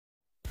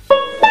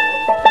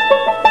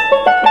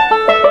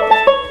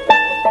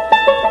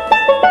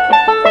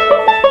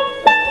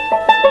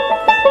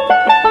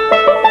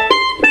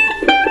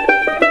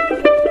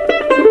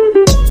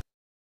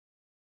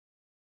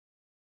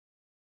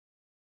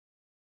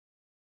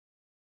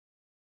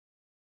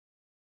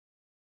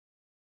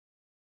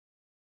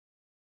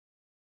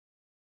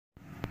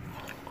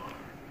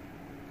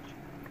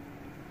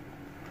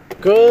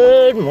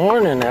Good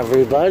morning,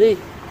 everybody.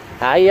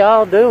 How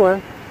y'all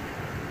doing?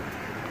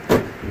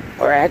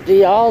 We're at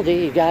the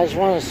Aldi. You guys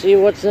want to see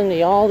what's in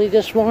the Aldi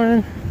this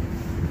morning?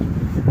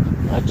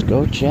 Let's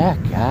go check,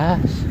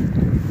 guys.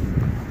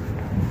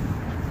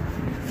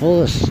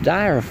 Full of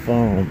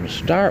styrofoam to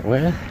start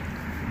with.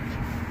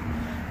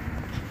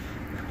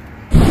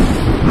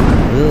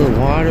 A little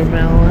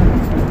watermelon.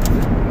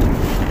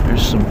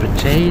 There's some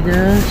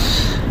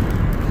potatoes.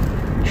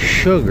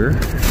 Sugar.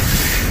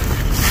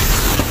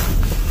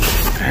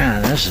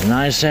 Yeah, that's a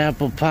nice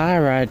apple pie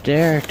right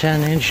there.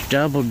 10-inch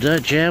double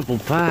Dutch apple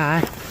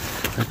pie.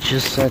 Let's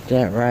just set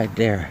that right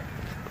there.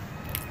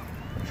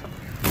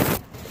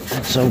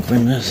 Let's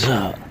open this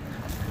up.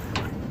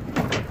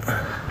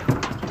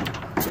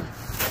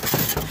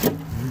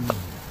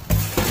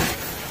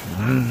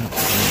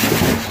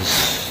 This is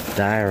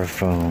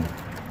styrofoam.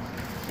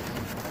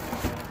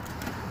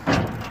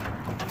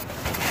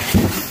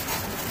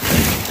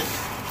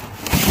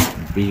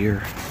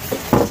 Beer.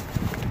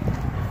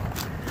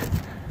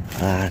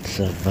 Lots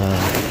of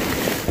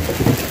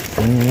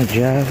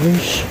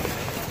Energizers,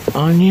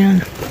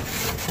 onion.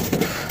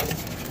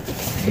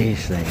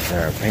 These things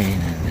are a pain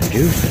in the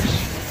dookus.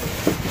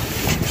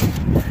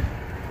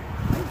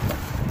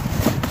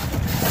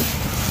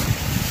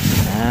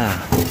 Now,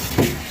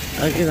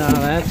 look at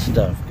all that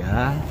stuff,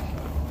 guys.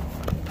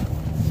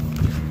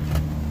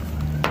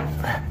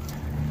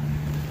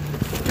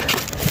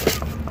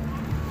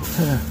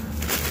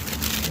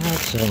 Got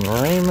some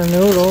ramen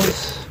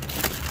noodles.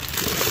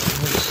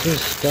 Let's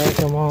just stack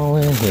them all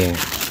in here.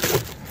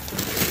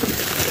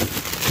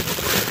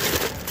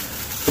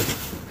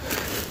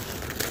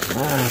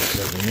 Lots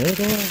of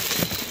noodles.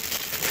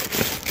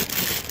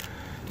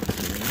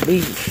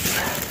 Beef.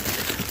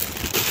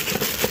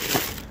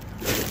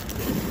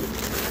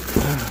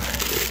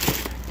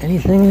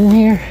 Anything in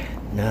here?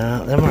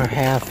 No, them are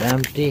half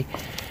empty.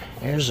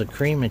 There's a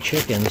cream of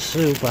chicken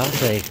soup. I'll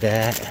take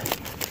that.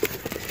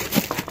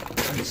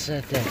 Let's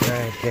set that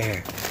right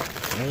there.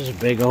 There's a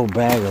big old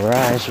bag of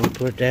rice. We'll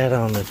put that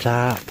on the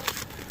top.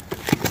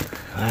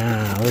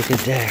 Wow, look at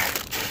that.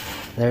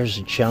 There's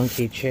a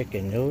chunky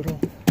chicken noodle.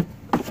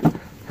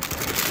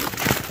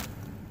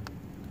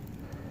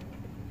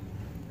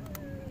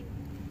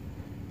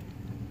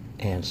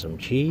 And some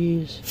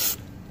cheese.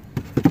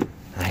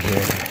 I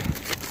hear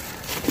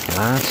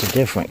lots of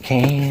different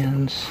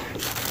cans.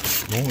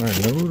 More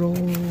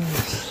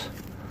noodles.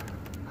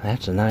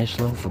 That's a nice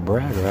loaf of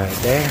bread right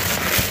there.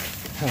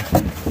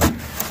 Huh.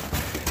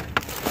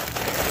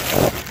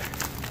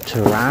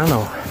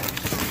 Toronto.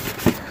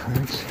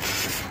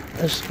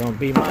 This is gonna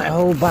be my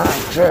whole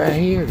box right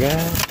here,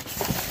 guys.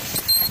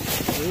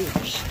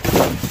 Oops.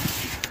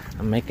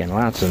 I'm making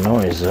lots of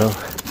noise though.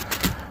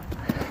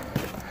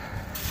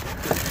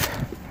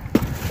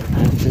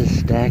 Let's just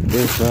stack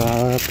this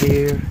all up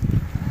here.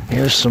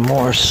 Here's some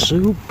more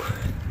soup.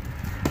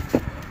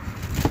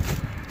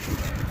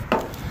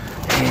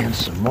 And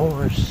some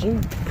more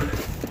soup.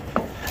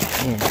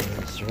 And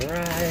this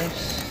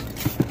rice.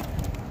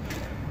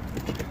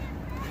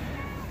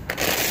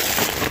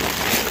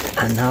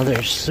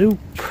 Another soup.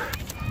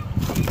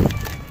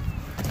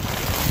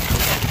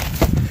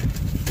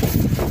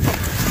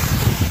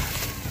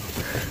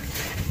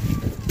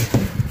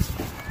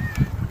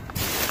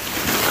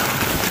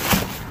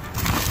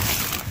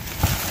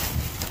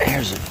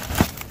 There's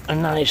a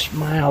nice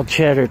mild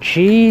cheddar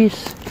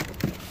cheese.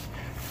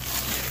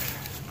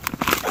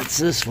 What's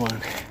this one?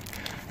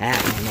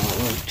 That one don't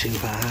look too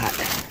hot.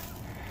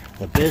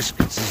 The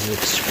biscuits is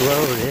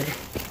exploded.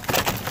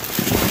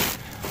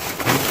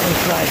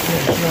 Looks like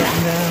there's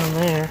nothing down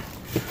there.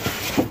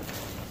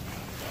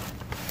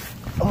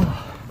 Oh.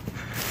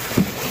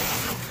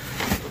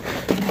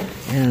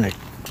 And an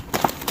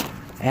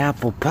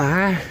apple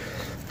pie.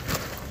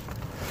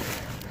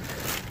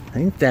 I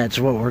think that's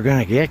what we're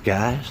gonna get,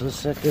 guys. Let's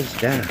set this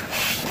down.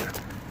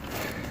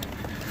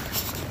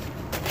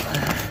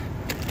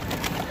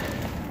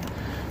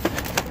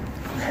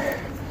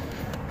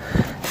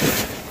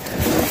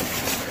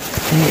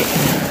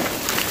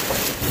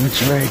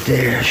 What's right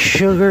there?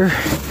 Sugar.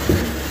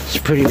 It's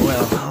pretty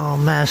well all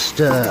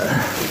messed up.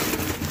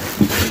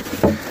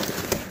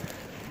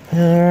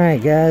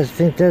 Alright, guys. I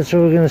think that's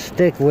what we're going to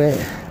stick with.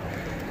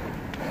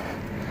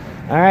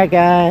 Alright,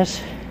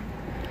 guys.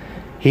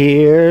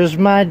 Here's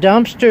my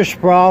dumpster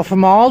sprawl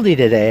from Aldi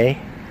today.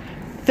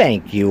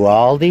 Thank you,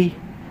 Aldi.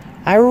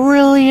 I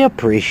really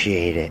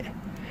appreciate it.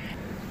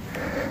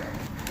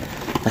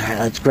 Alright,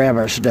 let's grab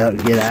our stuff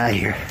and get out of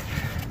here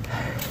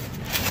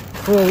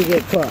before we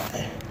get caught.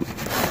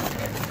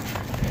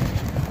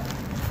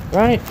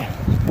 Right?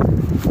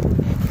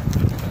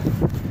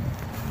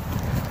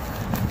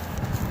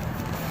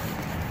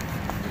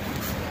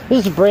 This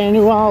is a brand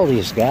new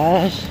Aldi's,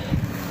 guys.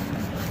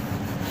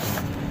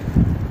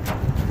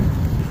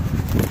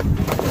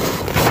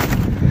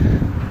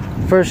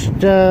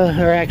 First,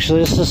 or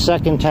actually, this is the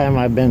second time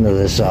I've been to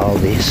this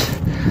Aldi's.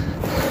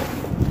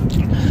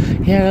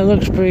 Yeah, that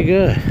looks pretty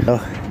good. So,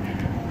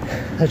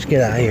 let's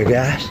get out of here,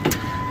 guys.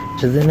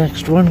 To the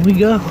next one we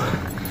go.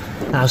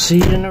 I'll see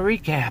you in the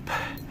recap.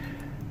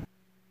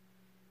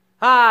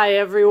 Hi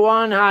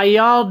everyone, how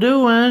y'all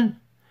doing?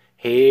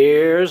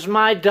 Here's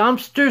my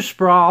dumpster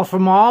sprawl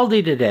from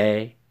Aldi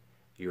today.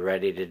 You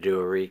ready to do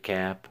a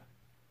recap?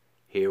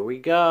 Here we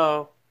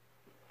go.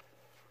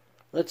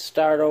 Let's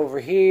start over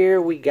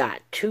here. We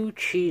got 2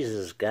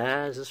 cheeses,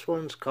 guys. This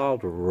one's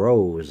called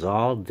Rose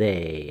All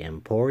Day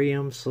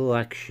Emporium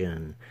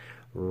Selection.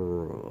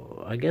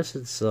 I guess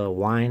it's a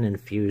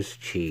wine-infused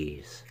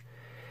cheese.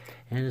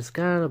 And it's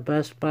got a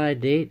Best By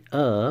date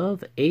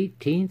of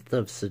 18th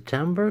of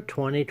September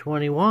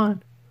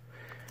 2021.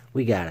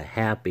 We got a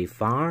Happy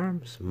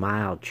Farms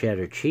mild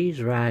cheddar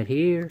cheese right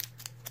here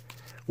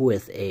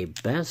with a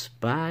Best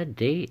By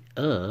date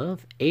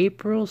of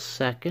April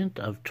 2nd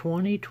of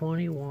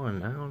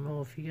 2021. I don't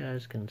know if you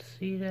guys can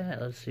see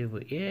that. Let's see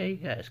if yeah, you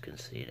guys can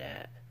see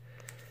that.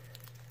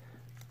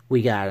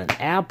 We got an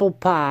apple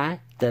pie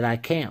that I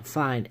can't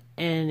find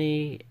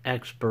any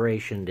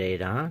expiration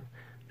date on.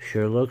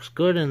 Sure looks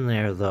good in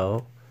there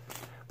though.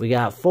 We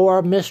got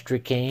 4 mystery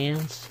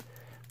cans.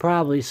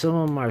 Probably some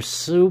of them are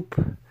soup.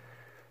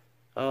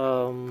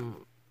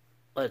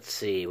 Let's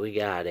see. We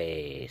got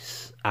a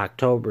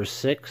October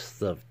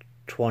 6th of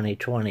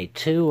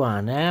 2022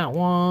 on that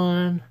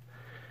one.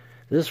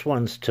 This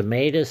one's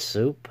tomato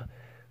soup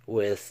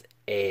with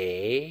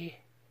a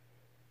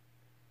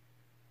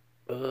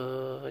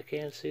I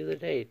can't see the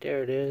date.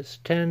 There it is.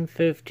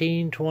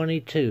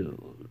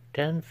 10/15/22.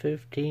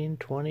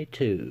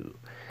 10/15/22.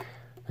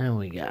 And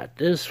we got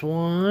this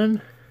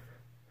one.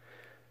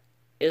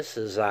 This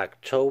is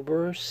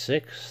October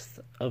 6th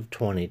of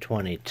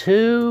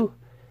 2022.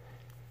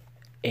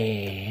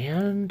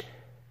 And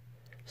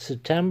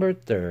September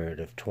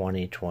 3rd of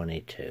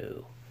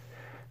 2022.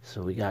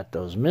 So we got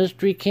those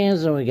mystery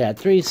cans, and we got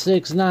 3,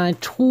 6, 9,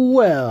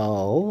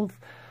 12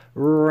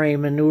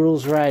 ramen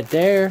noodles right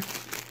there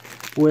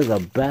with a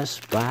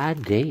Best By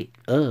date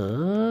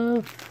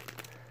of,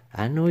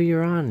 I know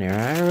you're on there.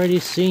 I already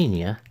seen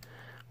you.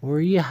 Where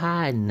are you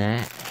hiding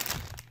at?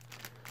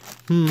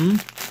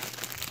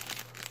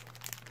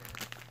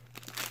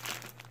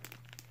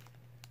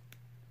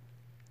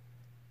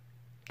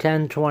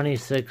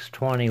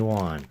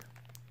 10/26/21.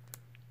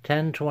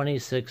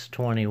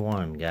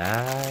 10/26/21,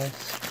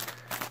 guys.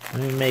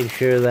 Let me make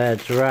sure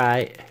that's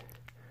right.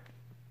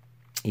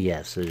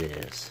 Yes, it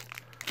is.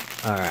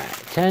 Alright,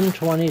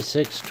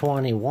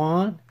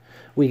 10/26/21.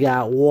 We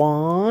got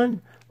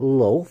 1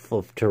 loaf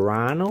of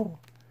Toronto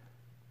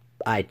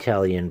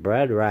Italian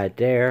bread right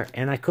there.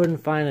 And I couldn't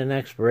find an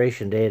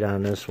expiration date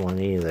on this one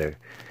either.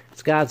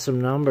 It's got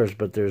some numbers,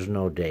 but there's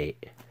no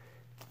date.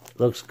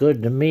 Looks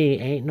good to me.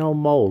 Ain't no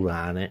mold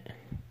on it.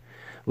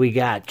 We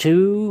got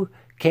 2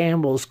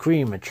 Campbell's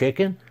Cream of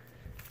Chicken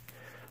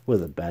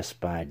with a Best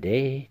By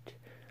date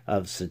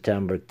of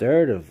September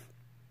 3rd of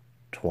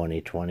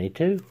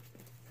 2022.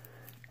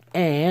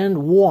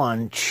 And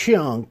 1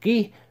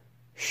 chunky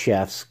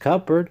Chef's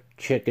Cupboard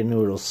chicken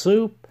noodle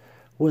soup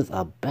with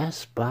a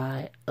Best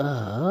By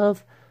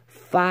of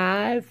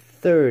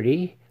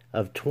 5/30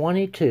 of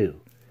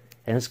 22.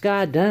 And it's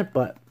got a dent,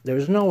 but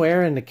there's no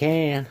air in the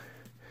can.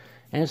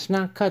 And it's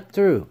not cut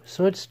through,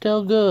 so it's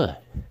still good.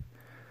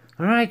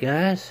 Alright,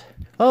 guys.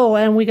 Oh,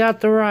 and we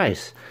got the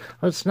rice.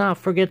 Let's not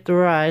forget the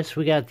rice.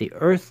 We got the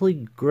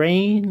Earthly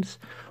Grains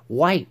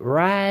white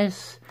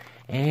rice.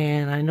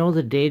 And I know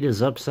the date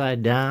is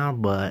upside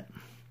down, but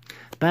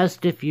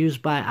best if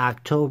used by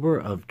October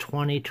of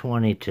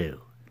 2022.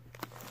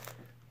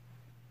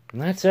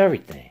 And that's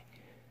everything.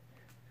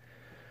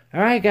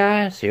 Alright,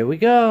 guys, here we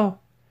go.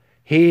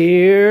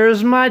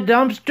 Here's my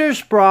dumpster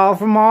sprawl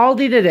from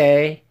Aldi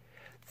today.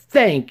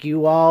 Thank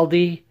you,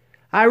 Aldi.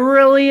 I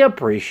really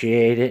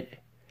appreciate it.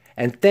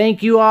 And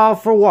thank you all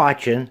for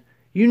watching.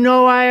 You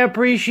know I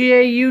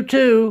appreciate you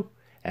too.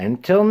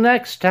 Until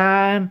next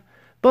time,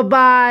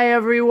 bye-bye,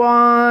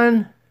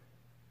 everyone.